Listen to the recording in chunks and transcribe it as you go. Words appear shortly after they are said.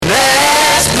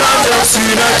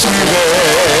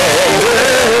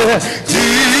naturel, tu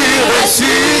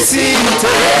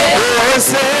ressuscité, oh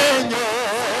Seigneur.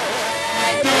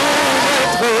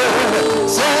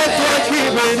 C'est toi qui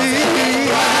bénis.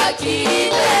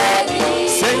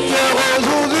 Seigneur,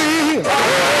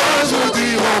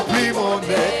 aujourd'hui remplis mon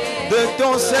nez de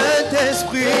ton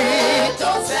Saint-Esprit.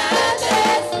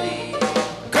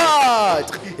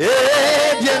 4 et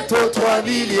bientôt 3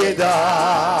 milliers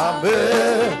d'âmes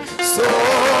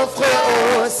s'offrent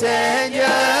au Seigneur.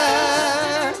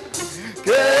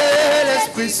 Que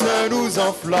l'Esprit Saint nous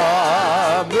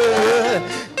enflamme.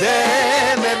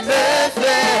 Des mêmes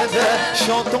fleuves,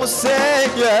 chantons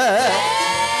Seigneur.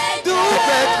 Tout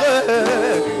maître,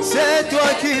 c'est toi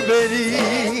qui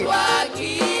bénis.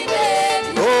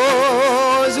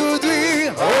 Aujourd'hui,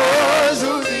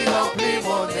 remplis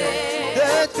mon nez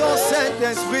de ton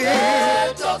Saint-Esprit.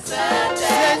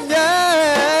 Seigneur,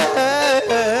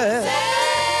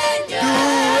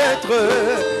 tout être,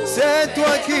 c'est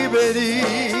toi qui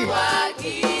bénis.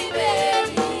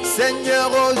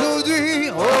 Seigneur, aujourd'hui,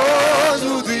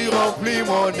 remplis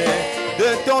mon nez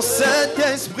de ton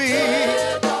Saint-Esprit.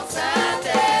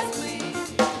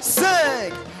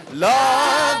 5.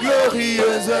 La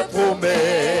glorieuse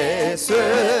promesse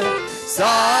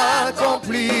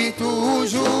s'accomplit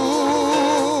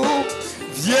toujours.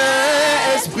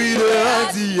 Viens, esprit de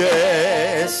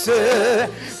hardiesse,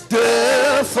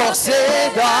 de force et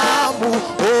d'amour,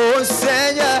 ô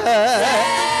Seigneur.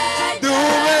 Tout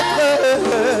maître,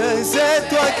 c'est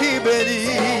toi qui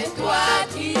bénis.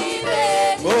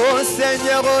 Oh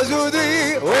Seigneur,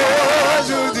 aujourd'hui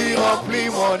remplis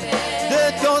mon nez de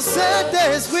ton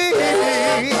Saint-Esprit.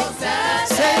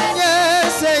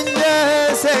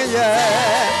 Seigneur,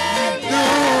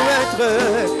 tout maître,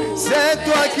 c'est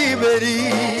toi qui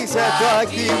bénis, c'est toi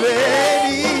qui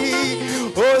bénis.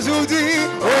 Aujourd'hui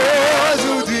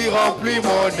remplis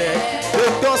mon nez de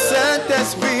ton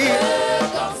Saint-Esprit.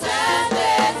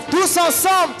 Tous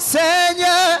ensemble,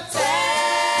 Seigneur,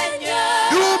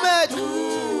 tout maître,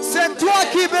 c'est toi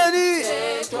qui bénis.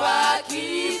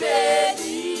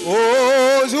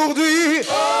 Aujourd'hui,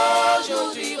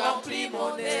 remplis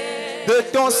mon nez de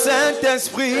ton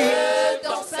Saint-Esprit.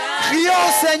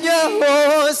 Crions Seigneur,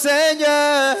 oh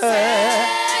Seigneur,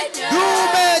 tout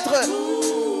maître,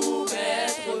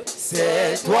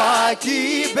 c'est toi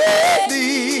qui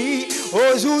bénis.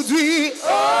 Aujourd'hui,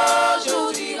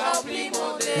 remplis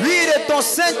mon nez. Oui, de ton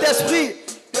Saint-Esprit.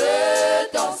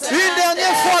 Une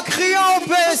dernière fois, crions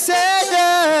Père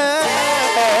Seigneur.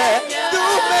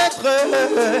 Tout maître,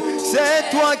 c'est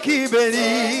toi qui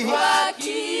bénis.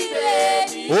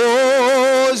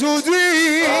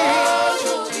 Aujourd'hui,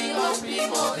 remplis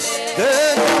mon nez de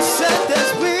ton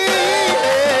Saint-Esprit.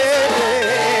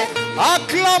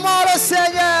 Acclamons le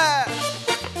Seigneur.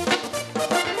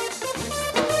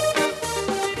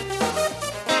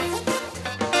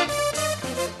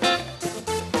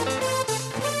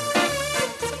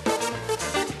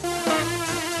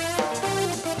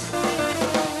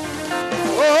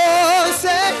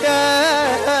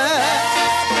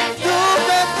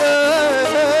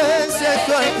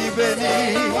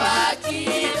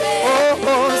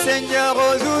 Seigneur,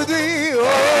 aujourd'hui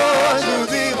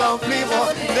remplis mon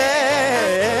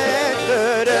nez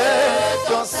de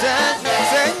ton Saint.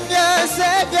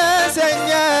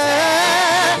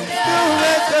 Seigneur, tout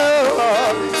maître,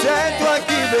 c'est toi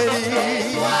qui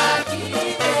bénis.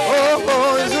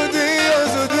 Aujourd'hui,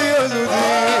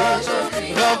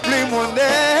 remplis mon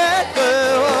nez.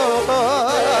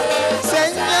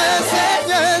 Seigneur,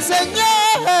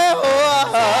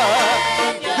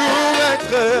 tout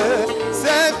maître,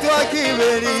 c'est toi qui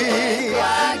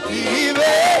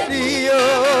bénis,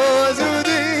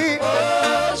 aujourd'hui,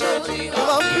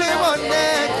 remplis mon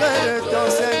être de ton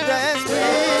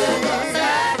Saint-Esprit,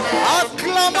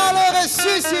 acclamons le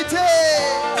ressuscité.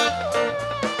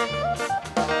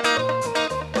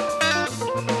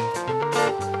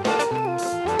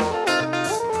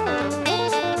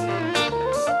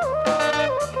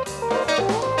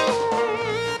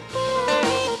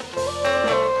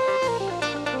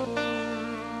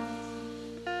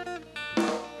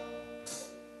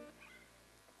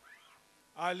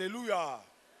 Alléluia.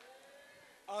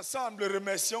 Ensemble,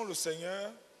 remercions le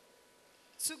Seigneur.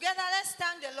 Together, let's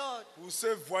thank the Lord pour ce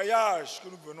voyage que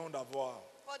nous venons d'avoir.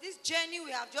 For this journey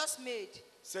we have just made.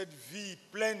 Cette vie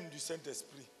pleine du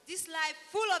Saint-Esprit. This life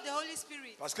full of the Holy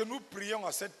Spirit. Parce que nous prions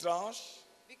à cette tranche.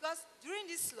 Because during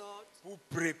this Lord, pour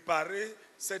préparer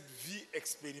cette vie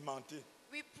expérimentée.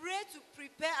 We pray to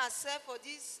prepare ourselves for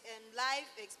this life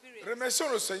experience. Remercions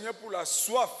le Seigneur pour la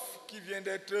soif qui vient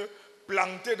d'être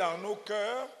plantée dans nos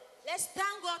cœurs. Let's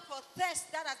thank God for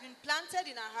thirst that has been planted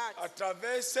in our hearts. À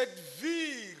travers cette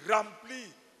vie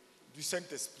remplie du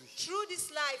Saint-Esprit. Through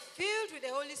this life filled with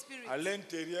the Holy Spirit. À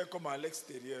l'intérieur comme à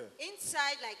l'extérieur.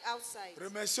 Inside like outside.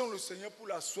 Remercions le Seigneur pour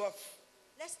la soif.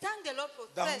 Let's thank the Lord for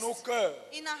dans thirst nos cœurs.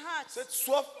 in our hearts. Cette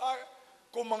soif a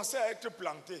commencé à être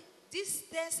plantée. This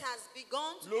thirst has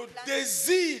begun to Le be planted.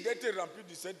 désir d'être rempli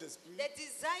du Saint-Esprit The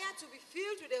desire to be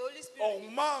filled with the Holy Spirit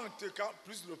augmente quand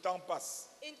plus le temps passe.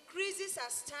 increases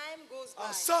as time goes by.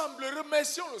 Ensemble,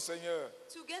 remercions le Seigneur.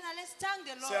 Together, let's thank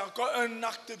the C'est Lord. encore un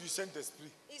acte du Saint-Esprit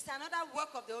It's another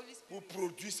work of the Holy pour Spirit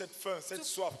produire cette faim, cette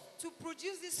soif. to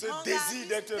produce this ce hunger, désir this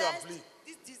d'être thirst, rempli.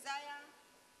 this desire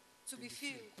to be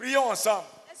filled. Prions ensemble.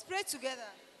 Let's pray together.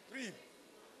 Prie.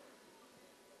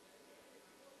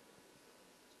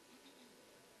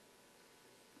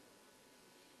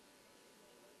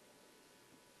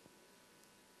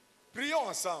 Prions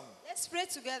ensemble. Let's pray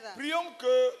together. Prions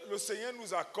que le Seigneur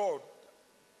nous accorde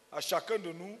à chacun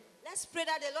de nous Let's pray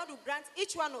that the Lord will grant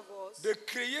each one of us de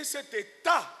créer cet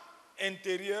état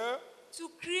intérieur, to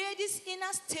create this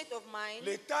inner state of mind,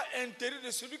 l'état intérieur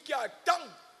de celui qui attend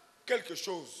quelque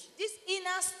chose. this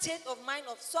inner state of mind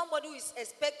of somebody who is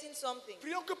expecting something.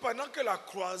 Prions que pendant que la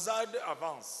croisade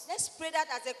avance, Let's pray that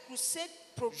as a crusade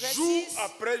jour progresses,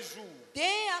 après jour,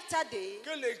 day after day,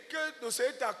 que le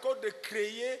Seigneur t'accorde de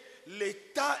créer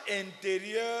l'état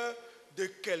intérieur de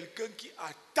quelqu'un qui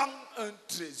attend un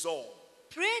trésor.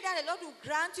 pray that the Lord will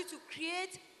grant you to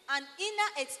create an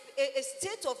inner a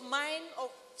state of mind of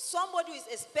somebody who is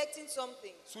expecting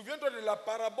something. Souviens-toi de la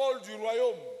parabole du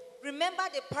royaume. Remember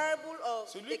the parable of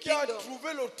Celui the qui a kingdom.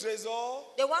 trouvé le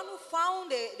trésor, The one who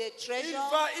found the treasure,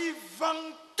 il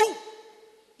vend tout.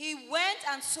 he went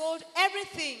and sold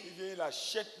everything Il vient, il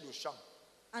achète le champ.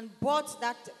 and bought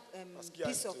that Parce qu'il y a un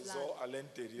piece of land trésor à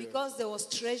l'intérieur. because there was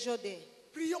treasure there.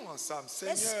 Prions ensemble,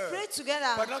 Let's Seigneur. pray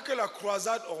together. Pendant que la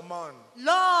croisade augmente,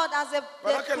 Lord, as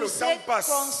Pendant que the le crusade temps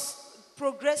passe,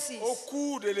 progresses, au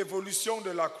cours de l'évolution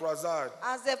de la croisade,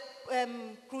 as the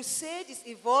crusade is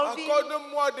evolving,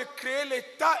 accorde-moi de créer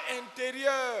l'état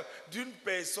intérieur d'une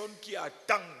personne qui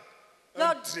attend un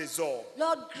Lord, trésor.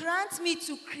 Lord, grant me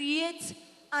to create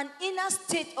an inner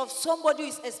state of somebody who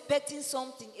is expecting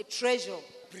something, a treasure.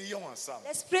 Prions ensemble.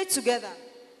 Let's pray together.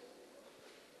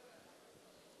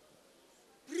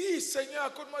 Prie, Seigneur,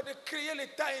 accorde-moi de créer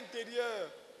l'état intérieur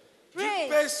Pray. d'une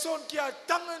personne qui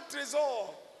attend un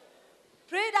trésor.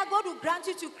 Pray that God will grant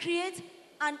you to create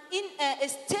a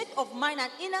state of mind, an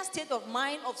inner state of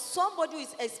mind of somebody who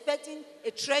is expecting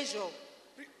a treasure.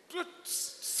 Que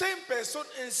 5 personnes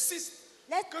insistent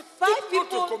Let que 5 toute notre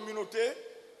people, communauté,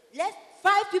 let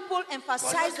 5 people pendant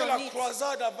emphasize que on la it.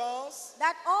 croisade avance,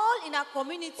 That all in our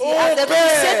community, Oh, as the crusade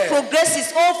Père,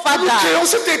 progresses, oh nous Father, créons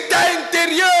cet état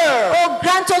intérieur oh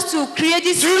grant us to create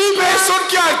this d'une inner personne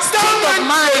qui attend state of un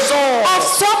mind trésor. of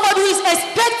somebody who is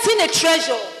expecting a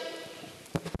treasure.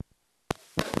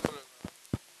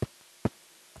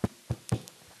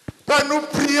 Quand nous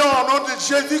prions au nom de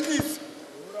Jésus-Christ,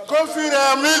 qu'au fur et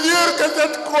à mesure que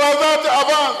cette croisade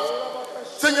avance,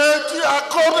 Seigneur, tu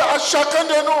accordes à chacun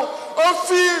de nous, au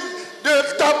fil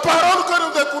de ta parole que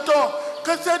nous écoutons,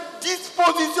 que cette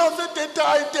disposition, cet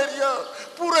état intérieur,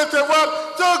 pour recevoir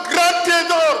ce grand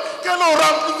trésor que nous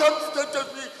remplissons de cet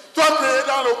esprit, soit créé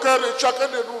dans le cœur de chacun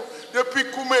de nous, depuis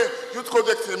Koumé jusqu'aux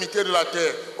extrémités de la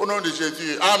terre. Au nom de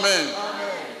Jésus. Amen.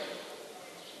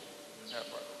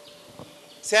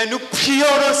 Seigneur, nous prions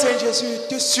au Seigneur Jésus,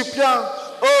 te suppliant,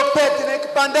 oh Père, que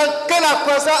pendant que la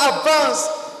croisade avance,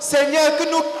 Seigneur, que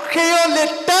nous créons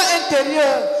l'état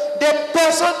intérieur des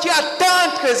personnes qui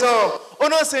attendent un trésor. Au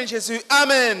nom de Seigneur Jésus,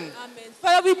 Amen. Amen.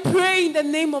 Father, we pray in the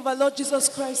name of our Lord Jesus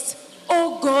Christ.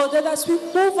 Oh God, that as we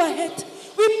move ahead,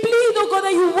 we plead, oh God,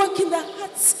 that you work in the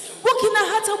hearts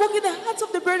and work in the hearts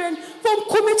of the brethren from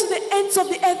coming to the ends of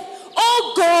the earth.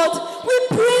 Oh God, we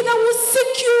pray that we'll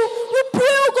seek you. We pray,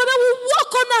 oh God, that we'll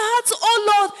walk on the hearts, oh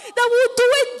Lord, that we'll do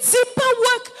a deeper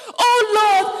work, oh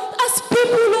Lord, as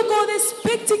people, oh God,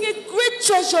 expecting a great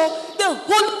treasure, the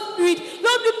Holy Spirit.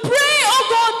 Lord, we pray, oh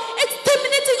God,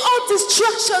 exterminating all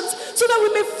distractions so that we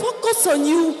may focus on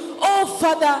you, oh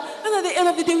Father, and at the end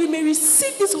of the day, we may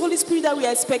receive this Holy Spirit that we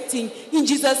are expecting. In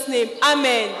Jesus' name,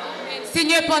 Amen.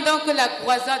 Seigneur, pendant que la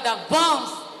croisade avance,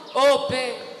 oh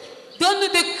Père, donne-nous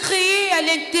de créer à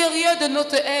l'intérieur de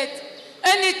notre être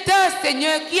un état,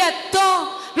 Seigneur, qui attend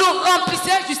le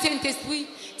remplissage du Saint-Esprit.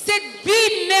 Cette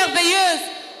vie merveilleuse,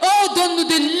 oh, donne-nous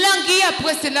de languir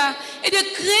après cela et de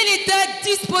créer l'état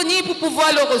disponible pour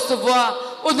pouvoir le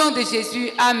recevoir. Au nom de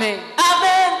Jésus, Amen.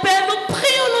 Amen. Père, nous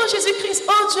prions au nom de Jésus-Christ,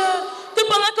 oh Dieu, que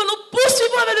pendant que nous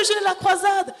poursuivons avec le jeûne de la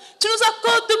croisade. Tu nous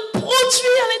accordes de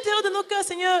produire à l'intérieur de nos cœurs,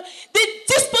 Seigneur, des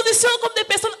dispositions comme des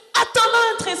personnes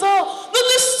attendant un trésor. Nous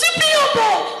te supplions,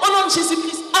 Père, au nom de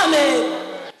Jésus-Christ. Amen.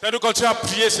 Nous continuons à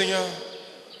prier, Seigneur.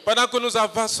 Pendant que nous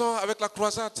avançons avec la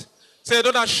croisade, Seigneur,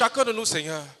 donne à chacun de nous,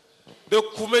 Seigneur, de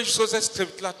coumer jusqu'aux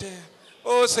extrémités de la terre.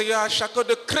 Oh Seigneur, à chacun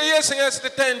de créer, Seigneur, cet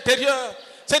état intérieur,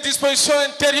 cette disposition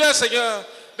intérieure, Seigneur,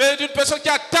 d'une personne qui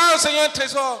attend, Seigneur, un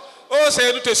trésor. Oh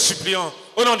Seigneur, nous te supplions.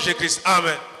 Au nom de Jésus-Christ.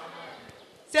 Amen.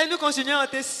 Seigneur, nous continuons à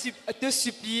te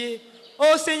supplier.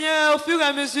 Oh Seigneur, au fur et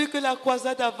à mesure que la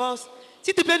croisade avance,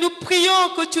 s'il te plaît, nous prions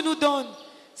que tu nous donnes.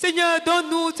 Seigneur,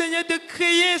 donne-nous, Seigneur, de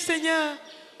créer, Seigneur.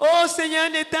 Oh Seigneur,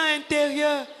 un état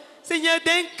intérieur. Seigneur,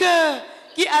 d'un cœur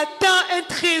qui attend un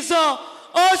trésor.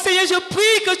 Oh Seigneur, je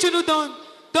prie que tu nous donnes.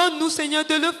 Donne-nous, Seigneur,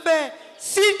 de le faire.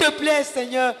 S'il te plaît,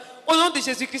 Seigneur. Au nom de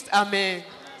Jésus-Christ, Amen.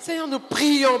 Seigneur, nous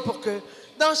prions pour que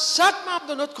dans chaque membre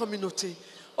de notre communauté,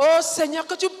 oh Seigneur,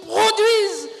 que tu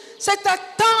produises cette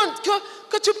attente,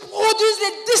 que tu produises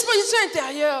les dispositions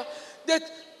intérieures de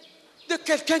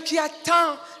quelqu'un qui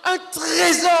attend un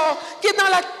trésor, qui est dans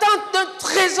l'attente d'un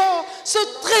trésor. Ce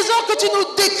trésor que tu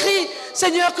nous décris,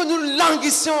 Seigneur, que nous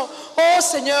languissions. Oh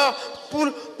Seigneur, pour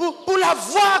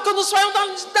l'avoir, que nous soyons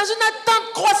dans une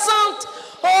attente croissante.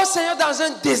 Oh Seigneur, dans un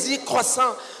désir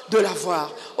croissant de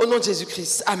l'avoir. Au nom de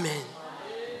Jésus-Christ. Amen.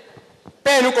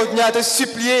 Père, nous continuons à te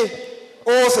supplier,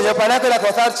 oh Seigneur, pendant que la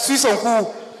croisade suit son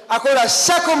cours, accorde à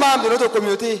chaque membre de notre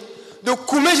communauté de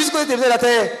coumer jusqu'aux extrémités de la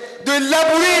terre, de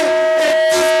labourer et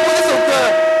disposer son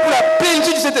cœur pour la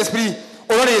plénitude du Saint-Esprit.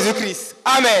 Au nom de Jésus-Christ.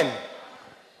 Amen.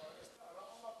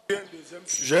 Deuxième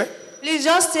sujet. Please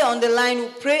just stay on the line.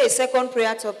 We'll pray a second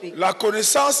prayer topic. La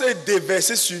connaissance est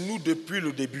déversée sur nous depuis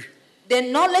le début. The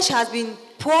knowledge has been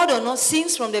poured on us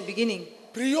since from the beginning.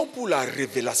 Prions pour la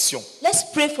révélation. Let's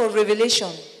pray for revelation.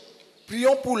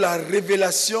 Prions pour la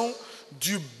révélation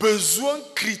du besoin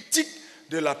critique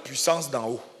de la puissance d'en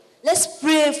haut. Let's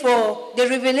pray for the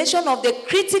revelation of the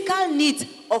critical need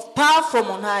of power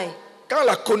from on high. Quand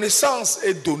la connaissance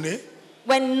est donnée,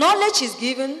 when knowledge is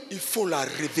given, il faut la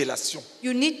révélation.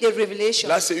 You need the revelation.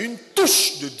 Là, c'est une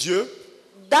touche de Dieu.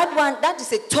 That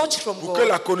is a touch from pour God. que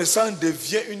la connaissance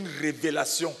devienne une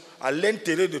révélation à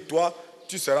l'intérieur de toi,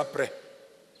 tu seras prêt.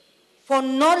 For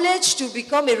knowledge to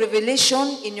become a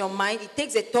revelation in your mind, it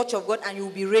takes a touch of God and you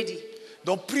will be ready.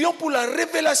 Donc prions pour la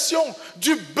révélation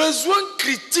du besoin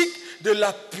critique de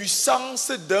la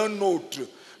puissance d'un autre,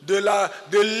 de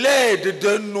l'aide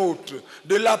d'un autre,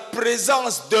 de la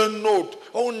présence d'un autre.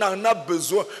 On en a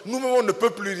besoin. Nous-mêmes, on ne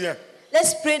peut plus rien.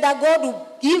 Let's pray that God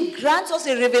will grant us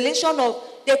a revelation of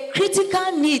the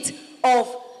critical need of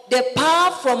the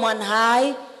power from on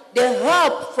high, the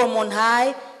help from on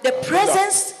high, the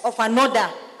presence of another,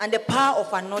 and the power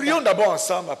of another. Prions d'abord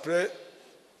ensemble, après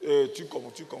tu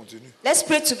continues. Let's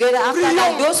pray together after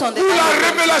that. Those on the pour la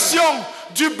révélation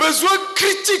du besoin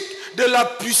critique de la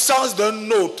puissance d'un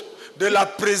autre, de la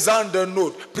présence d'un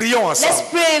autre. Prions ensemble. Let's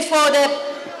pray for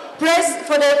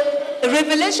the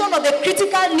revelation of the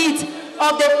critical need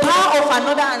of the power of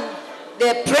another and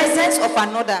the presence of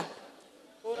another.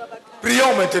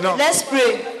 Prions maintenant. Let's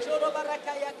pray.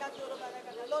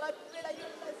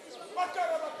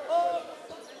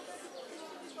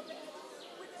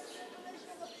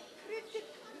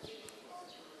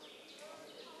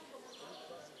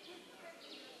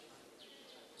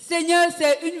 Seigneur,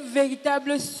 c'est une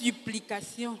véritable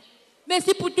supplication.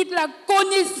 Merci pour toute la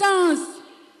connaissance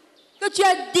que tu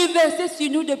as déversée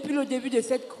sur nous depuis le début de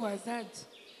cette croisade.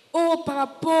 Oh, par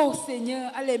rapport,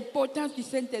 Seigneur, à l'importance du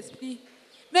Saint-Esprit.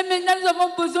 Mais maintenant, nous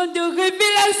avons besoin de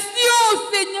révélation,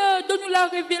 Seigneur. Donne-nous la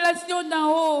révélation d'en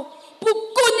haut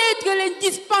pour connaître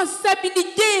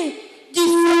l'indispensabilité du Saint.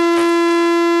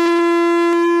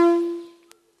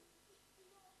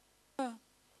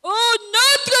 Oh,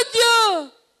 notre Dieu!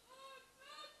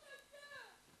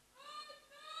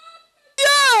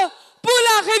 Pour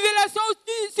la révélation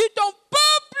sur ton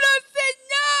peuple,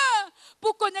 Seigneur,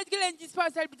 pour connaître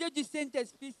l'indispensabilité du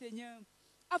Saint-Esprit, Seigneur,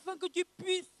 afin que tu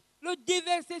puisses le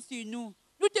déverser sur nous.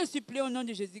 Nous te supplions au nom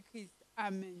de Jésus-Christ.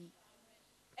 Amen.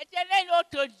 Éternel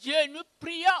notre Dieu, nous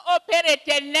prions au Père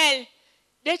éternel.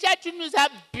 Déjà, tu nous as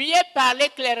bien parlé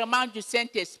clairement du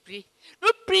Saint-Esprit.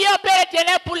 Nous prions, Père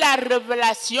éternel, pour la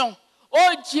révélation.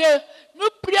 Oh Dieu, nous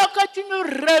prions que tu nous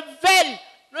révèles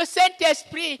le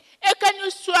Saint-Esprit et que nous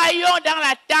soyons dans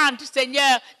l'attente,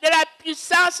 Seigneur, de la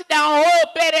puissance d'en haut,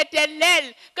 Père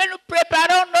éternel, que nous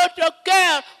préparons notre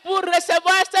cœur pour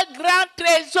recevoir ce grand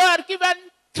trésor qui va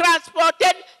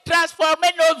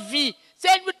transformer nos vies.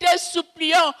 Seigneur, nous te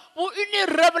supplions pour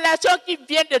une révélation qui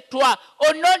vient de toi.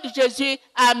 Au nom de Jésus,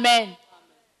 Amen.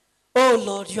 Oh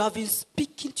Lord, you have been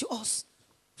speaking to us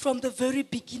from the very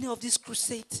beginning of this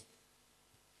crusade.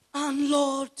 And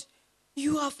Lord,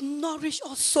 you have nourished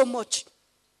us so much.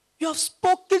 You have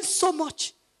spoken so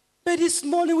much. But this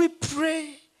morning we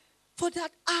pray for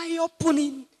that eye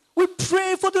opening. We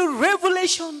pray for the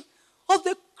revelation of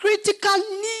the critical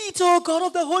need, oh God,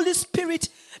 of the Holy Spirit.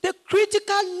 The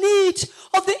critical need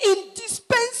of the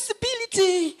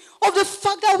indispensability of the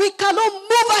fact that we cannot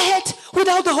move ahead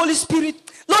without the Holy Spirit.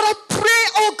 Lord, I pray,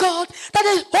 oh God, that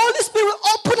the Holy Spirit will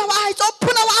open our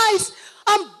eyes,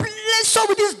 and bless us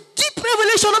with this deep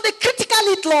revelation of the critical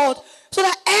need, Lord, so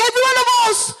that every one of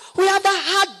us will have the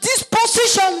heart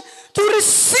disposition to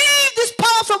receive this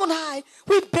power from on high.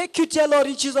 We beg you, dear Lord,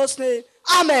 in Jesus' name.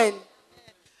 Amen.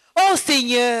 Oh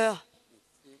Seigneur,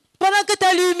 pendant que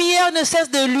ta lumière ne cesse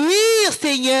de luire,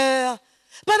 Seigneur,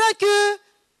 pendant que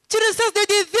tu ne cesses de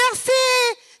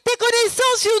déverser tes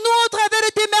connaissances sur nous au travers de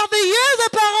tes merveilleuses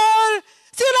paroles,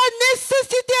 sur la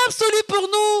nécessité absolue pour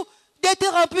nous d'être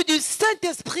remplis du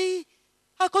Saint-Esprit,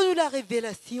 accorde-nous la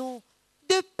révélation,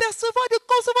 de percevoir, de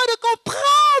concevoir, de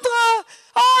comprendre.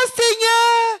 Oh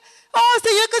Seigneur,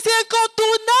 que c'est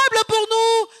incontournable pour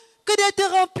nous que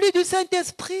d'être remplis du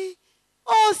Saint-Esprit.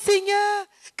 Oh Seigneur,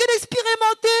 que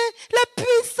d'expérimenter la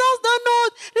puissance d'un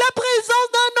autre, la présence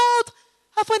d'un autre,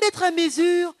 afin d'être à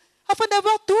mesure, afin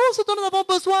d'avoir tout ce dont nous avons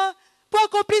besoin pour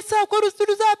accomplir ça, à quoi tu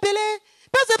nous as appelés.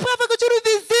 Père, c'est prêt afin que tu nous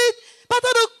visites, partant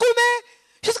de Koumé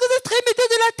jusqu'aux extrémités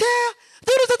de la terre.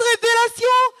 Donne-nous cette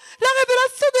révélation, la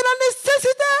révélation de la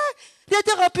nécessité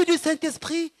d'être rempli du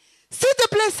Saint-Esprit. S'il te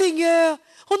plaît, Seigneur,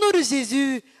 au nom de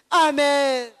Jésus.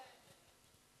 Amen.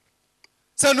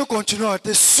 Ça, nous continuons à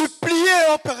te supplier,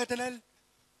 oh Père éternel.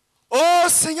 Oh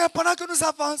Seigneur, pendant que nous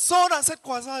avançons dans cette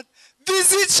croisade,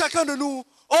 visite chacun de nous.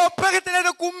 Oh Père éternel,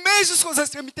 de Koumé jusqu'aux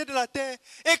extrémités de la terre,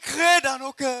 et crée dans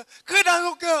nos cœurs,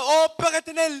 oh Père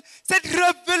éternel, cette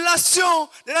révélation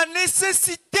de la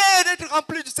nécessité d'être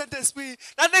rempli du Saint-Esprit,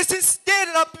 la nécessité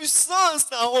de la puissance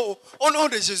d'en haut. Au nom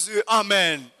de Jésus,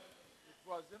 Amen.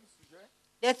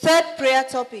 The third prayer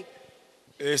topic.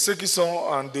 Et ceux qui sont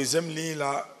en deuxième ligne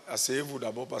là, asseyez-vous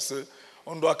d'abord parce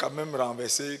qu'on doit quand même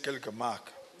renverser quelques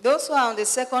marques. Those who are on the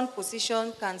second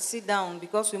position can sit down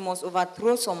because we must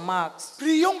overthrow some marks.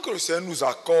 Prions que le Seigneur nous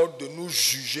accorde de nous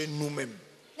juger nous-mêmes.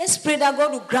 Let's pray that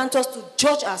God will grant us to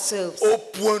judge ourselves. Au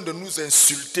point de nous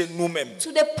insulter nous-mêmes.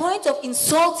 To the point of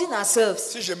insulting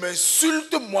ourselves. Si je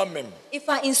m'insulte moi-même. If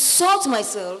I insult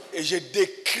myself. Et je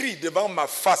décris devant ma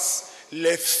face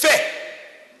les faits.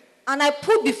 And I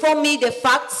put before me the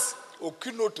facts.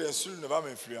 Aucune autre insulte ne va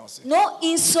m'influencer. No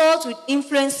insult will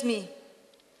influence me.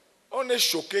 On est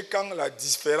choqué quand la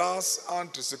différence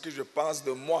entre ce que je pense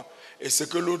de moi et ce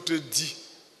que l'autre dit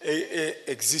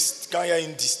existe, quand il y a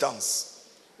une distance.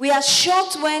 We are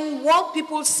shocked when what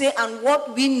people say and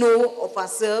what we know of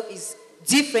ourselves is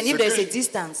different, if there is a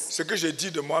distance. Ce que je dis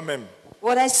de moi-même,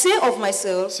 what I say of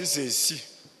myself, si c'est ici,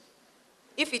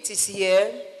 if it is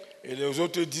here, et les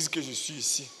autres disent que je suis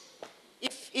ici,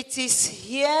 if it is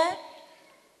here,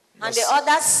 and the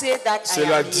others say that I am here. C'est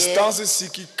la distance ici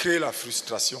qui crée la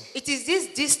frustration. It is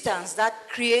this distance that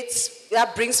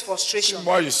brings frustration. Si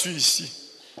moi je suis ici.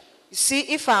 You see,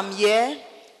 if I'm here.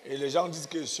 Et les gens disent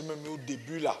que je suis même au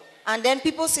début là. And then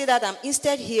people say that I'm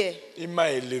instead here. Il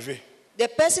m'a élevé. The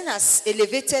person has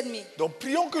elevated me. Donc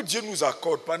prions que Dieu nous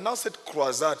accorde pendant cette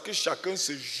croisade que chacun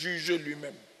se juge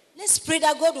lui-même. Let's pray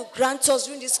that God will grant us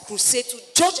during this crusade to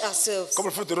judge ourselves. Comme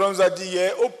le frère Tawet nous a dit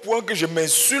hier, au point que je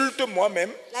m'insulte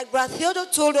moi-même. Like Brother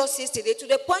Theodore told us yesterday, to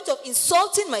the point of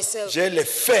insulting myself. J'ai les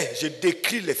faits, je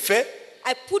décris les faits.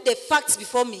 I put the facts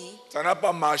before me. Ça n'a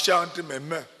pas marché entre mes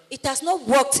mains. It has not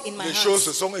worked in my hands. Les choses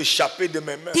se sont échappées de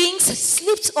mes mains. Things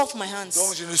slipped off my hands.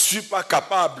 Donc je ne suis pas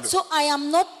capable. So I am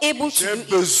not able to do it.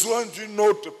 J'ai besoin d'une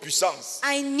autre puissance.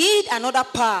 I need another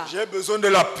power. J'ai besoin de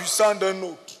la puissance d'un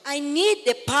autre. I need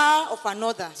the power of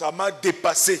another. Ça m'a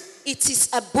dépassé. It is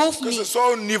above me. Que ce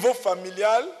soit au niveau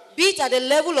familial. Be it at the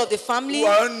level of the family. Ou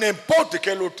à n'importe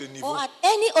quel autre niveau. Or at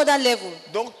any other level.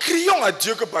 Donc crions à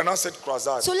Dieu que pendant cette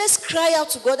croisade. So let's cry out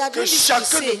to God that que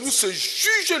chacun de nous se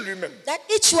juge lui-même. That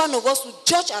each one of us will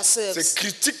judge ourselves. C'est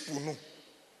critique pour nous.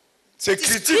 C'est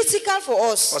critique. Critical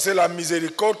for us. Parce que la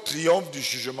miséricorde triomphe du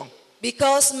jugement.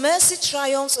 Because mercy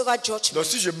triumphs over judgment. Donc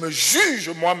si je me juge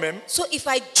moi-même, so if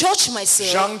I judge myself,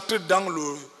 j'entre dans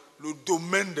le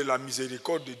domaine de la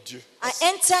miséricorde de Dieu. I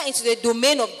enter into the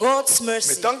domain of God's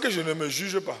mercy. Mais tant que je ne me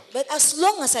juge pas, but as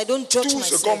long as I don't judge tout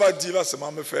myself, ce qu'on va dire va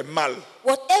seulement me faire mal.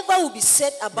 Whatever will be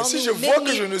said about si me je vois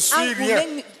que je ne suis rien,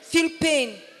 make me feel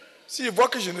pain. Si je vois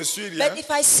que je ne suis rien, but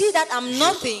if I see that I'm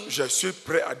nothing, je suis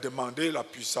prêt à demander la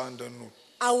puissance d'un autre.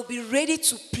 I will be ready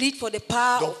to plead for the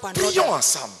power Donc, of another. prions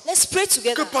ensemble. Let's pray Que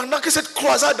together. pendant que cette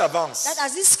croisade avance, That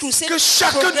as this crusade que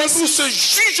chacun de nous progresses, se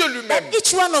juge lui-même that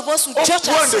each one of us will au judge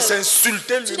point de ourselves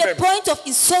s'insulter to the lui-même point of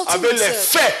insulting avec les himself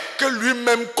faits que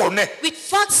lui-même connaît. with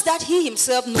facts that he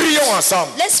himself knows. Prions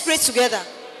ensemble. Let's pray together.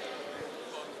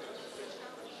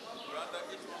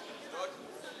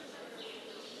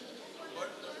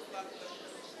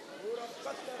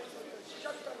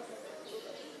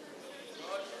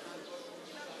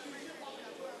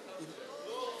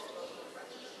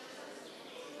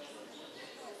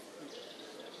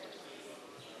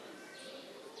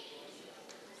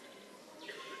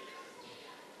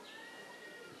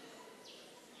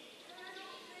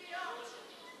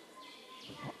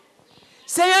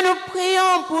 Seigneur, nous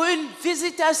prions pour une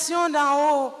visitation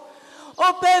d'en haut.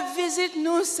 Oh Père,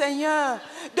 visite-nous, Seigneur.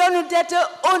 Donne-nous d'être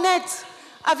honnêtes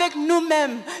avec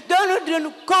nous-mêmes. Donne-nous de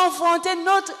nous confronter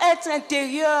notre être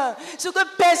intérieur, ce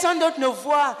que personne d'autre ne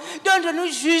voit. Donne de nous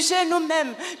juger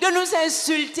nous-mêmes, de nous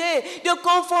insulter, de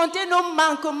confronter nos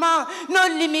manquements,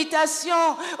 nos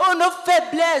limitations, oh, nos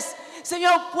faiblesses.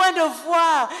 Seigneur, au point de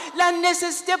voir la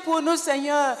nécessité pour nous,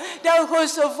 Seigneur, de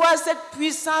recevoir cette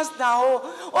puissance d'en haut.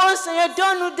 Oh Seigneur,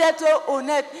 donne-nous d'être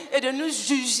honnêtes et de nous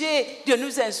juger, de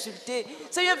nous insulter.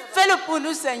 Seigneur, fais-le pour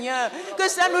nous, Seigneur, que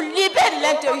ça nous libère de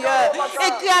l'intérieur et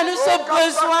crée à nous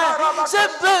ce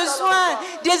besoin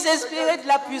désespéré de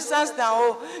la puissance d'en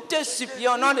haut. Te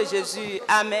supplions au nom de Jésus.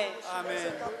 Amen.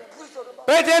 Amen.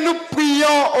 Père, nous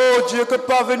prions, oh Dieu, que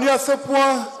parvenu à ce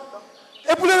point,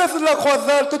 et pour le reste de la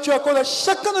croisade que tu accordes à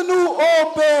chacun de nous, oh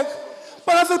Père,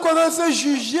 pendant cette croisade, se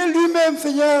juger lui-même,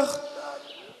 Seigneur.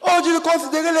 Oh Dieu, de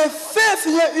considérer les faits,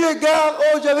 Seigneur, eu égard,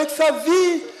 oh Dieu, avec sa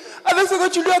vie, avec ce que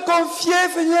tu lui as confié,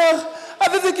 Seigneur,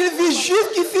 avec ce qu'il vit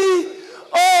jusqu'ici.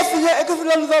 Oh Seigneur, et que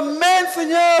cela nous amène,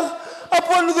 Seigneur, à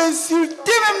pouvoir nous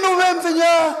insulter même nous-mêmes,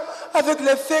 Seigneur, avec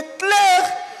les faits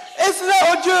clairs. Et cela,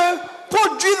 oh Dieu,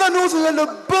 produise en nous, Seigneur, le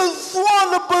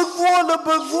besoin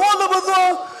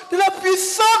de la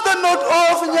puissance de notre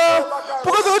oh Seigneur,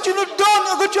 pour que ce que tu nous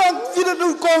donnes, que tu as envie de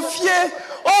nous confier,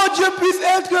 oh Dieu, puisse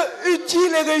être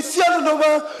utile et réussir de nos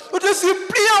mains. Nous te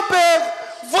supplions, Père,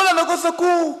 voilà notre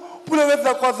secours pour le reste de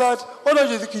la croisade. Au nom de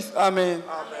Jésus-Christ. Amen.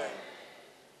 Amen.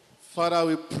 Father,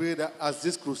 we pray that as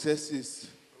this crusade is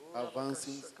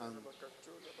advancing and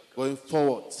going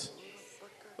forward,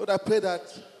 Lord, I pray that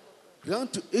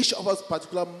grant to each of us,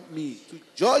 particular me, to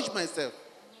judge myself,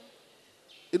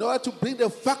 in order to bring the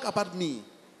fact about me,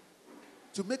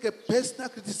 to make a personal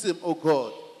criticism, oh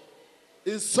God,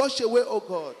 in such a way, oh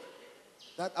God,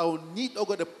 that I will need, oh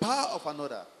God, the power of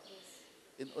another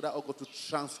in order, oh God, to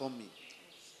transform me.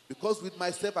 Because with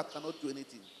myself, I cannot do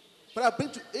anything. But I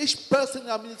bring to each person in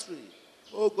our ministry,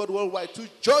 oh God, worldwide, to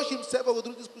judge himself, oh God,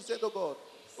 through this crusade, oh God.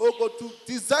 Oh God, to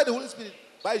desire the Holy Spirit.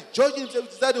 By judging himself,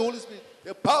 desire the Holy Spirit,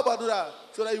 the power of another,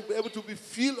 so that you'll be able to be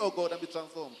filled, oh God, and be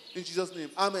transformed. In Jesus' name,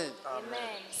 amen. Amen.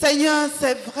 Seigneur,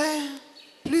 c'est vrai,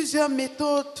 plusieurs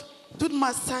méthodes, toute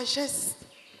ma sagesse,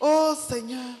 oh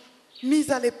Seigneur,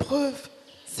 mise à l'épreuve.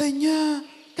 Seigneur,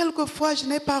 quelquefois je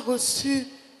n'ai pas reçu,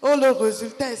 oh, le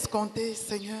résultat escompté,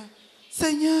 Seigneur.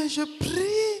 Seigneur, je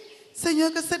prie,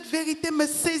 Seigneur, que cette vérité me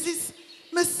saisisse,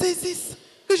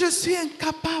 que je suis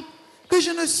incapable, que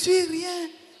je ne suis rien,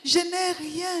 je n'ai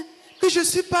rien, que je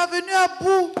suis pas venu à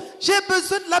bout. J'ai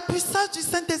besoin de la puissance du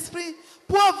Saint-Esprit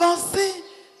pour avancer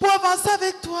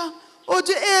avec toi. Oh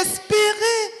Dieu, et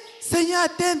espérer, Seigneur,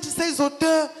 atteindre ces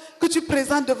hauteurs que tu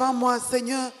présentes devant moi,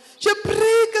 Seigneur. Je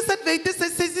prie que cette vérité se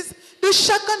saisisse de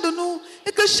chacun de nous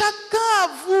et que chacun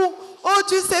avoue, oh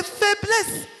Dieu, ses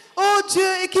faiblesses. Oh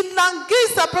Dieu, et qu'il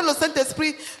languisse après le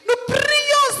Saint-Esprit. Nous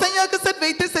prions, Seigneur, que cette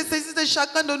vérité se saisisse de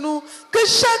chacun de nous. Que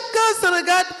chacun se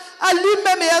regarde à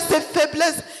lui-même et à ses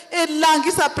faiblesses et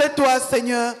languisse après toi,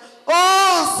 Seigneur.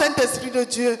 Oh Saint-Esprit de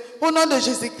Dieu, au nom de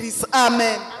Jésus-Christ.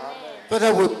 Amen.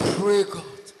 Father, we pray, God,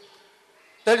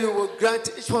 that you will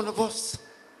grant each one of us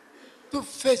to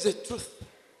face the truth,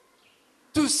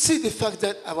 to see the fact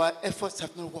that our efforts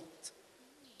have not worked,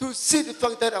 to see the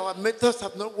fact that our methods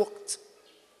have not worked,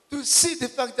 to see the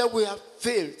fact that we have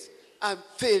failed,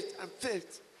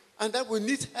 and that we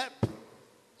need help.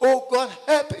 Oh God,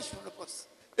 help each one of us.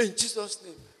 In Jesus'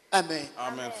 name, amen.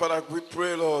 Amen. Father, we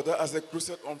pray, Lord, that as the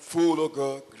crusade unfolds, oh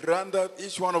God, grant that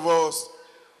each one of us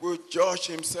will judge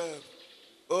himself.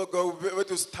 Oh God, we'll be able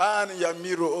to stand in your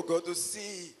mirror, oh God, to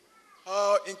see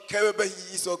how incapable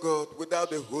he is, oh God, without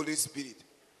the Holy Spirit.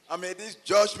 And may this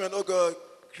judgment, oh God,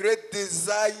 create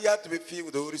desire to be filled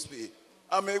with the Holy Spirit.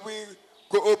 And may we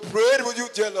cooperate with you,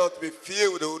 dear Lord, to be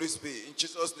filled with the Holy Spirit. In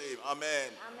Jesus' name, amen.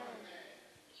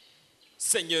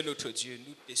 Seigneur notre Dieu,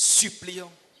 nous te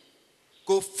supplions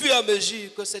qu'au fur et à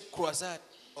mesure que cette croisade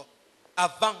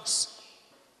avance.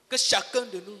 Que chacun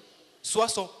de nous soit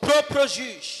son propre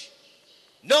juge.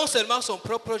 Non seulement son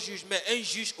propre juge, mais un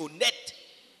juge honnête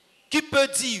qui peut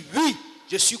dire oui,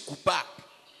 je suis coupable.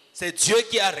 C'est Dieu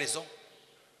qui a raison.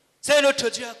 C'est notre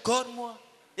Dieu, accorde-moi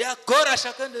et accorde à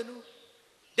chacun de nous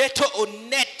d'être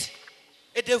honnête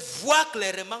et de voir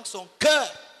clairement son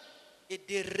cœur et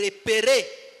de repérer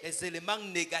les éléments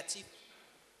négatifs.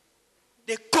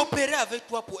 De coopérer avec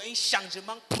toi pour un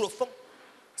changement profond.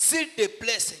 S'il te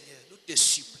plaît, Seigneur, nous te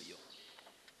supplions.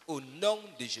 Au nom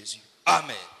de Jésus.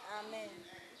 Amen.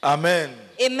 Amen.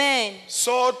 Amen.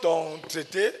 Sors ton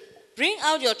traité. Bring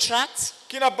out your tract.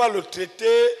 Qui n'a pas le traité,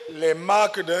 les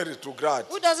marques d'un rétrograde.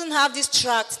 Who doesn't have this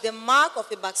tract, the mark of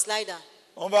a backslider?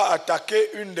 On va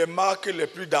attaquer une des marques les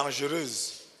plus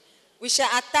dangereuses. We shall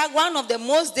attack one of the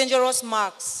most dangerous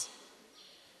marks.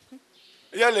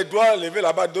 Il y a les doigts levés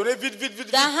là-bas. Donnez vite, vite,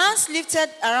 vite. The hands lifted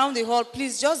around the hall.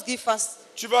 Please just give us.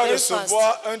 Tu vas very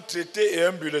recevoir fast. un traité et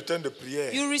un bulletin de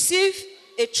prière. You receive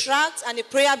a tract and a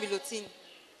prayer bulletin.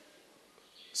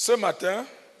 Ce matin,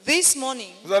 this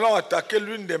morning, nous allons attaquer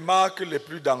l'une des marques les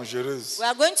plus dangereuses. We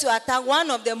are going to attack one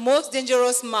of the most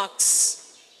dangerous marks.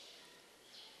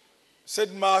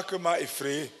 Cette marque m'a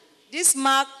effrayé. This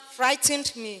mark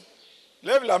frightened me.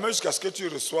 Lève la main jusqu'à ce que tu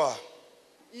reçois.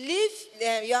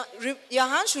 Your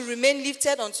hand should remain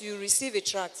lifted until you receive a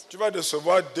tract. Tu vas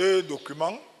recevoir 2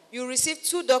 documents. You receive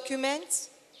 2 documents.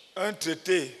 Un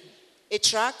traité. A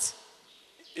tract.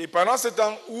 Et pendant ce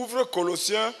temps, ouvre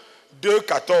Colossiens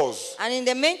 2:14. And in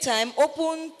the meantime,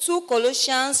 open 2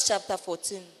 Colossians chapter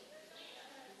 14.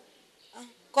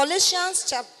 Colossians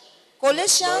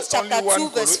chapter 2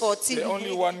 verse 14.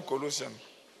 Only one Colossians.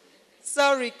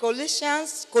 Sorry,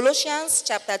 Colossians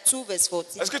chapter 2 verse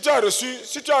 14. Est-ce que tu as reçu?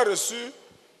 Si tu as reçu,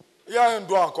 il y a un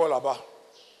doigt encore là-bas.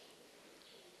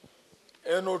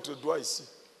 Et un autre doigt ici.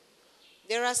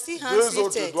 There are still hands 2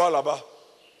 autres lifted. doigts là-bas.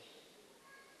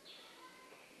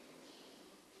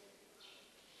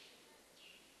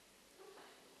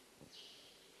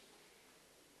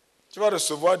 Tu vas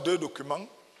recevoir 2 documents.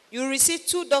 You receive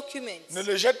 2 documents. Ne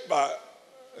les jette pas.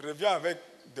 Reviens avec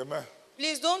demain.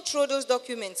 Please don't throw those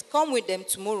documents. Come with them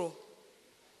tomorrow.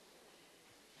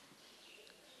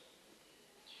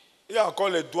 Il y a encore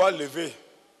les doigts levés.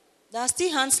 There are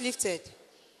still hands lifted.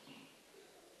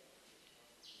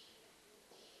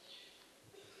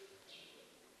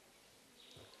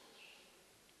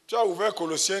 Tu as ouvert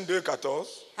Colossiens 2:14.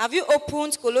 Have you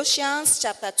opened Colossians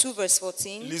chapter 2 verse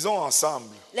 14? Lisons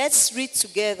ensemble. Let's read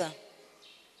together.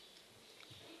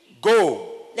 Go.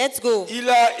 Let's go. Il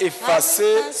a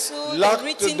effacé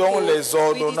l'acte dont les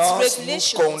ordonnances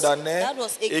nous condamnaient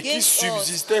et qui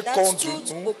subsistait contre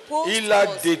nous. Il l'a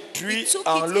détruit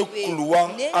en le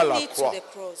clouant à la croix.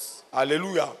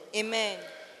 Alléluia. Amen.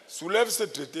 Soulève ce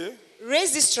traité.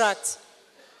 Raise this tract.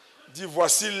 Dis,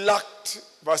 voici l'acte,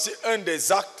 voici un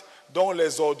des actes dont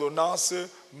les ordonnances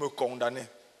me condamnaient.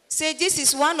 Say, this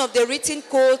is one of the written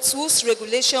codes whose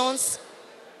regulations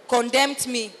condemned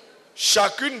me.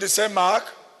 Chacune de ces marques,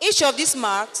 each of these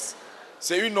marks,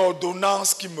 c'est une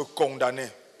ordonnance qui me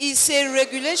condamnait. Is a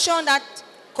regulation that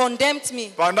condemned me.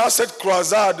 Pendant cette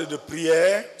croisade de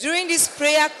prière, during this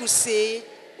prayer crusade,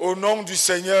 au nom du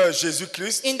Seigneur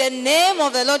Jésus-Christ, in the name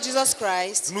of the Lord Jesus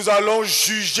Christ, nous allons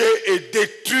juger et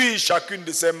détruire chacune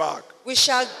de ces marques. We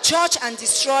shall judge and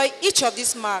destroy each of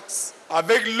these marks.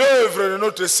 Avec l'œuvre de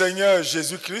notre Seigneur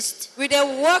Jésus-Christ, with the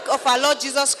work of our Lord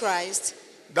Jesus Christ,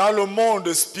 dans le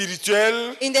monde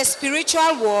spirituel, in the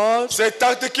spiritual world, cet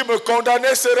acte qui me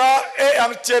condamnait sera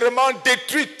entièrement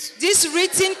détruit. This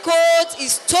written code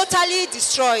is totally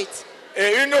destroyed.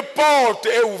 Et une porte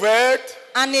est ouverte,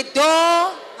 and a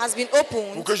door has been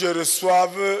opened, pour que je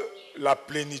reçoive la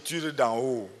plénitude d'en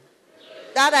haut.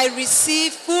 That I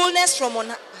receive fullness from on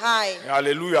high.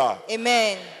 Alléluia.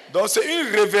 Amen. Donc c'est une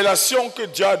révélation que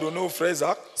Dieu a donnée au frère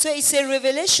Zach. So it's a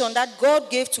revelation that God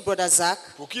gave to Brother Zach.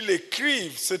 Pour qu'il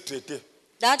écrive ce traité.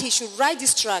 That he should write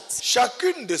this tract.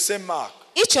 Chacune de ces marques.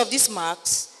 Each of these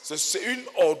marks. C'est une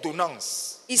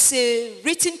ordonnance. It's a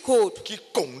written code. Qui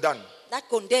condamne. That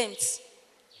condemns.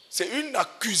 C'est une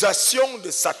accusation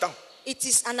de Satan. It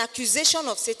is an accusation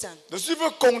of Satan. Donc si tu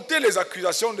veux compter les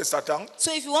accusations de Satan,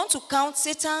 so if you want to count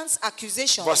Satan's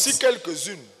accusations, voici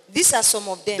quelques-unes. These are some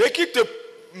of them. Dès qu'il te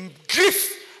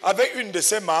griffe avec une de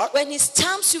ces marques, when he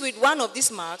stamps you with one of these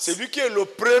marks, c'est lui qui est le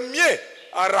premier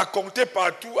à raconter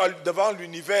partout devant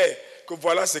l'univers que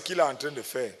voilà ce qu'il est en train de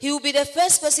faire. He will be the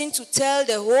first person to tell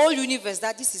the whole universe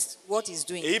that this is what he's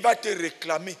doing. Et il va te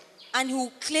réclamer. And he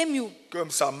will claim you.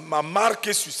 Comme ça m'a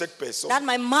marqué sur cette personne. That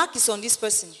my mark is on this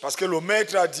person. Parce que le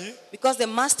maître a dit, Because the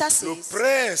master le says,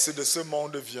 prince de ce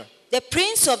monde vient. the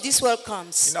prince of this world Il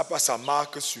comes, n'a pas sa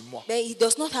marque sur moi. but he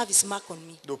does not have his mark on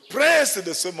me. Le prince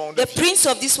de ce monde The vient. prince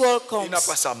of this world Il n'a pas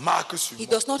comes, sa marque sur he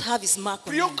moi. does not have his mark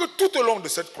on Prions me. que tout au long de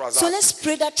cette So croisade, let's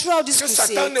pray that throughout this que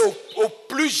Satan crusade, n'ait au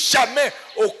plus jamais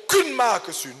aucune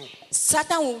marque sur nous.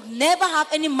 Satan will never have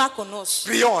any mark on us.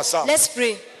 Prions ensemble. Let's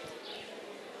pray.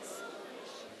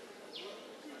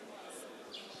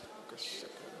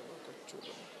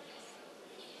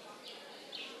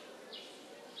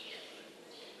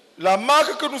 La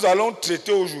marque que nous allons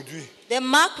traiter aujourd'hui, The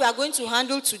mark we are going to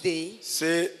handle today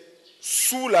c'est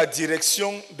sous la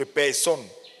direction de personne.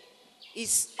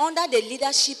 is under the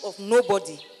leadership of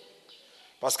nobody.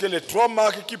 Parce que les trois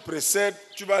marques qui précèdent,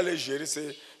 tu vas les gérer,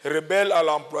 c'est rebelle à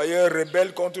l'employeur,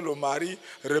 rebelle contre le mari,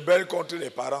 rebelle contre les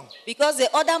parents. Because the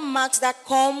other marks that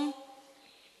come,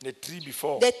 Les three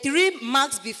before. the three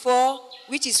marks before,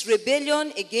 which is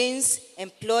rebellion against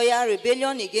employer,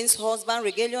 rebellion against husband,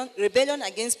 rebellion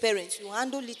against parents, you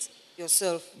handle it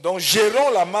yourself. Donc gérons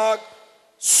la marque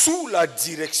sous la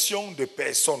direction de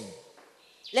personne.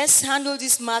 Let's handle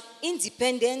this mark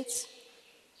independent,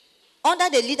 under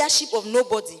the leadership of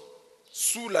nobody.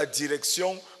 Sous la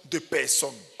direction de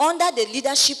personne. Under the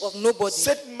leadership of nobody.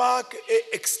 Cette marque est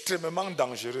extrêmement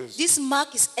dangereuse. This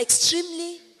mark is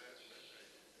extremely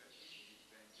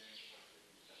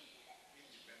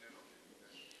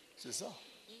C'est ça.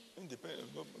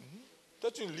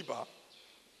 Toi, tu ne lis pas.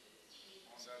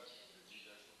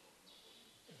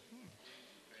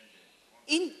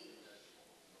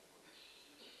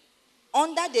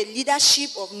 under the leadership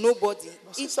of nobody.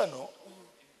 C'est ça, non?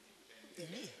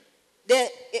 The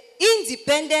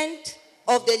independent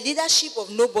of the leadership of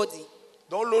nobody.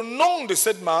 Donc le nom de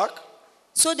cette marque,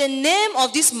 So the name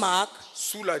of this mark,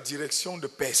 sous la direction de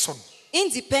personne.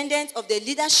 independent of the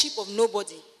leadership of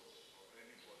nobody.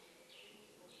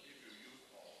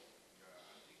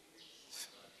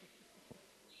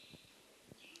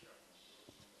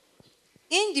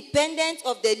 Independent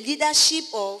of the leadership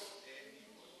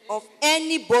of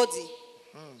anybody.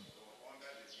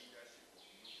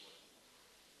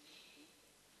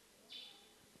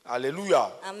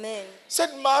 Alléluia. Amen.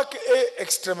 Cette marque est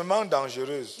extrêmement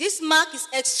dangereuse. This mark is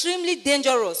extremely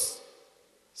dangerous.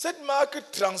 Cette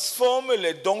marque transforme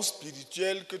les dons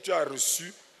spirituels que tu as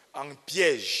reçus en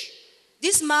pièges.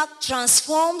 This mark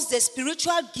transforms the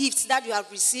spiritual gifts that you have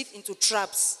received into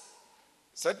traps.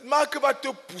 Cette marque va te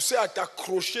pousser à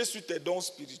t'accrocher sur tes dons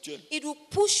spirituels. It will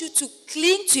push you to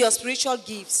cling to your spiritual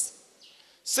gifts.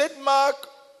 Cette marque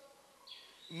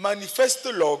manifeste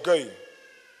l'orgueil.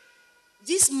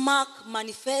 This mark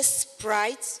manifests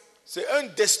pride. C'est un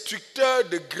destructeur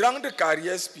de grandes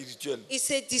carrières spirituelles. It's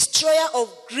a destroyer of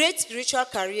great spiritual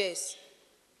careers.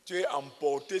 Tu es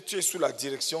emporté, tu es sous la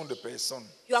direction de personnes.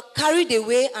 You are carried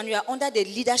away and you are under the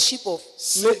leadership of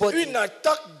C'est nobody. une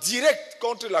attaque directe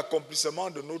contre l'accomplissement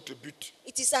de notre but.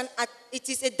 It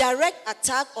is a direct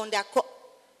attack on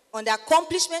the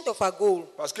accomplishment of our goal.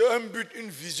 Parce qu'un but, une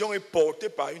vision est portée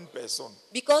par une personne.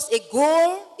 Because a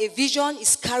goal, a vision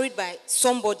is carried by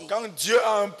somebody. Quand Dieu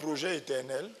a un projet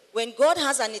éternel, When God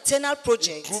has an eternal il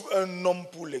project, trouve un homme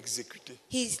pour l'exécuter.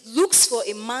 He looks for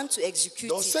a man to execute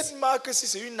Donc it. cette marque-ci,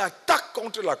 c'est une attaque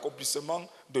contre l'accomplissement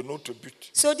de notre but.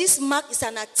 So this mark is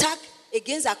an attack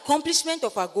against the accomplishment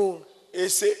of our goal. Et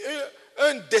c'est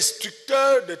un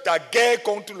destructeur de ta guerre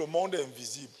contre le monde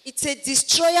invisible. It's a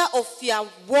destroyer of your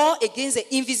war against the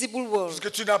invisible world.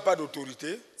 Puisque tu n'as pas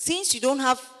d'autorité, Since you don't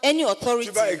have any tu authority,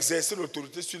 vas exercer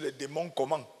l'autorité sur les démons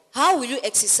comment? how will you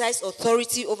exercise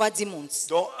authority over demons?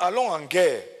 Donc allons en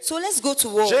guerre. So let's go to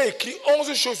war. J'ai écrit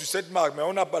 11 choses sur cette marque, mais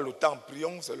on n'a pas le temps.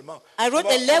 Prions seulement. I wrote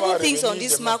On va 11 things on revenir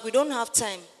this demain. mark. We don't have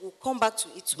time. We'll come back to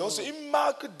it Donc tomorrow. c'est une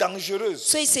marque dangereuse.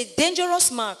 So it's a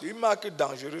dangerous mark. C'est une marque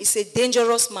dangereuse. It's a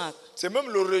dangerous mark. C'est même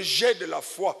le rejet de la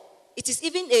foi. It is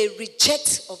even a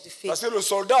reject of the Parce faith. que le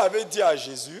soldat avait dit à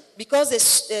Jésus, Because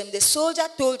the soldier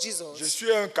told je Jesus,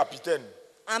 suis un capitaine.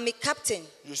 I'm a captain.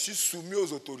 Je suis soumis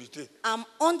aux autorités. I'm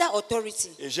under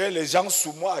authority. Et j'ai les gens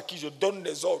sous moi à qui je donne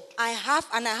des ordres. I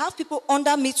have people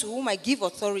under me to whom I give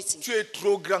authority. Tu es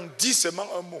trop grand, dis seulement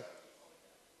un mot.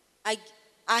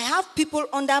 I have people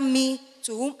under me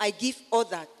to whom I give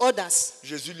orders.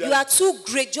 Jésus lui You a, are too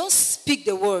great. Just speak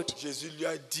the word. Jésus lui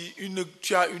a dit,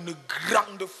 tu as une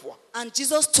grande foi. And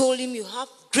Jesus told him, you have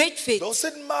great faith. Donc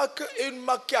cette marque est une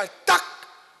marque qui attaque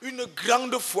une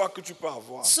grande foi que tu peux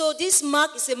avoir. So this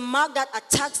mark is a mark that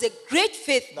attacks the great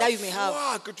faith La that you may have.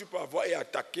 foi que tu peux avoir est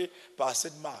attaquée par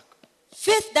cette marque.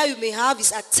 Faith that you may have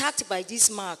is attacked by this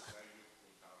mark.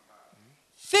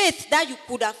 faith that you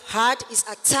could have had is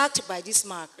attacked by this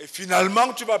mark. Et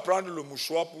finalement, tu vas prendre le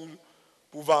mouchoir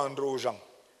pour vendre aux gens.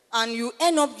 And you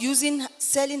end up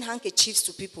selling handkerchiefs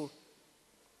to people.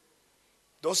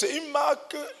 Donc c'est une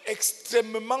marque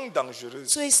extrêmement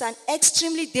dangereuse. So it's an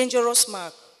extremely dangerous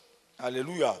mark.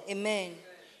 Alléluia. Amen.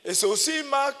 Et c'est aussi une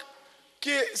marque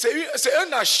c'est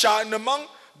un acharnement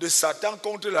de Satan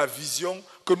contre la vision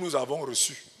que nous avons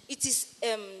reçue. It is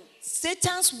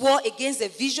Satan's war against the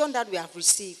vision that we have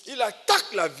received. Il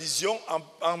attaque la vision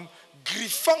en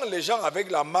griffant les gens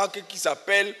avec la marque qui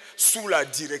s'appelle sous la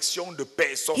direction de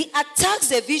personne. He attacks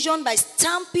the vision by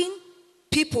stamping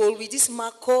people with this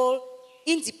mark called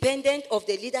independent of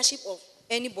the leadership of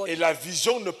anybody. Et la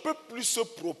vision ne peut plus se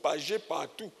propager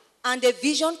partout. And the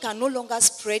vision can no longer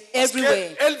spread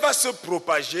everywhere. Elle va se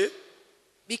propager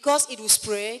because it will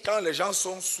spread quand les gens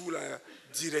sont sous la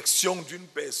direction d'une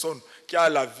personne qui a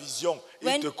la vision.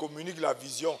 Il te communique la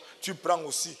vision. Tu prends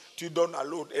aussi, tu donnes à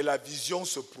l'autre et la vision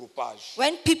se propage.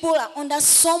 When people are under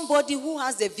somebody who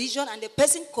has the vision and the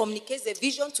person communicates the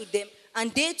vision to them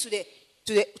and they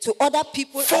to other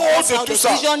people, that's how the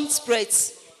vision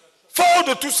spreads. Fort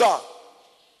de tout ça.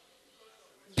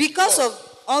 Because of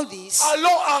all this, allons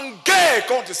en guerre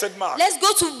contre cette marque. Let's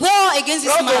go to war against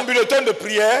this mark. Prends ton mark. bulletin de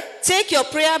prière. Take your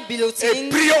prayer bulletin et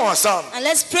prions ensemble. And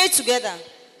let's pray together.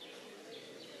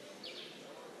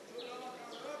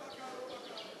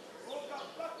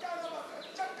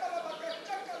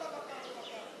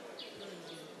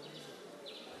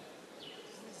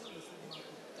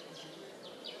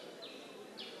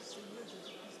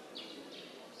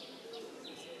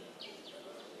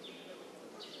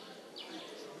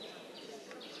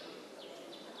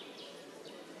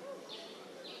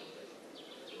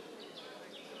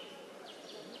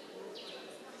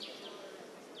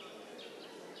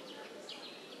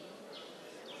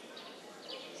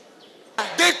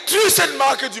 Détruis cette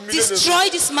marque du milieu de nous. Destroy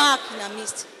this mark in our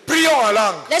midst. Prions en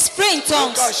langue. Let's pray in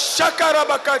tongues.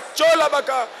 Shakarabaka,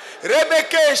 cholabaka,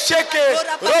 rebeke, sheke,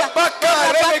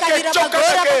 robaka, rebeke,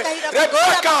 chokabake,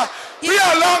 rebaka. Prie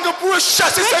en langue pour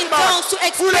chasser cette marque,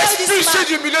 pour l'expulser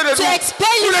du milieu de nous, pour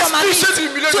l'expulser du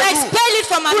milieu de nous,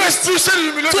 pour l'expulser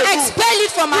du milieu de nous,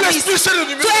 pour l'expulser du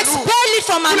milieu de nous, pour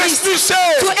l'expulser.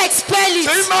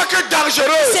 C'est une marque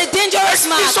dangereuse.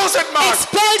 Expulsons cette marque.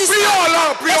 Prions en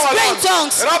langue, prions en langue.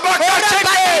 Rabaka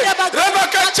cheke,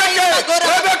 rabaka cheke,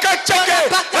 rabaka cheke,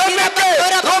 rebeke,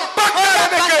 robaka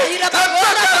rebeke,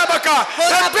 rabaka rabaka,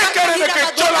 rebeke rebeke,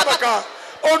 cholabaka.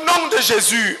 Au nom de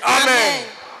Jésus, amen.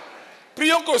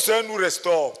 Prions que le Seigneur nous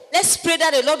restaure. Let's pray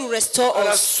that the Lord will restore à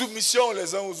la us. soumission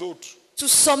les uns aux autres. To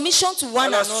submission to one à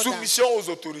la another. soumission aux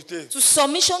autorités. To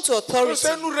submission to Que le authority.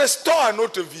 Seigneur nous restaure à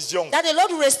notre vision. That the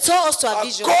Lord will restore us to our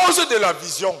vision. À cause de la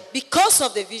vision. Because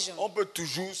of the vision. On peut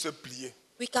toujours se plier.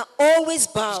 We can always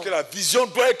bow. Parce que la vision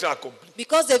doit être accomplie.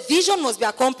 Because the vision must be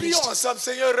accomplished. Prions ensemble,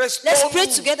 Seigneur, restaure-nous. Let's pray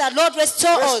together. Lord,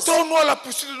 restore us. Restaure-nous à la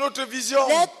poursuite de notre vision.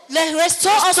 Let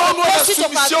restore us to the pursuit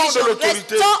of our vision.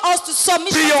 Restore us to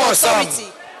submission to authority.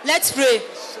 Let's pray.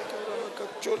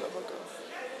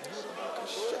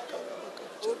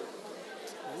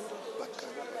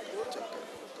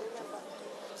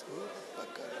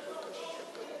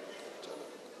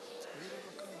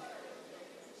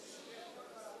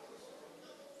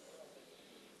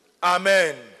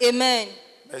 Amen. Amen.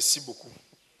 Merci beaucoup.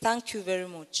 Thank you very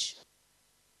much.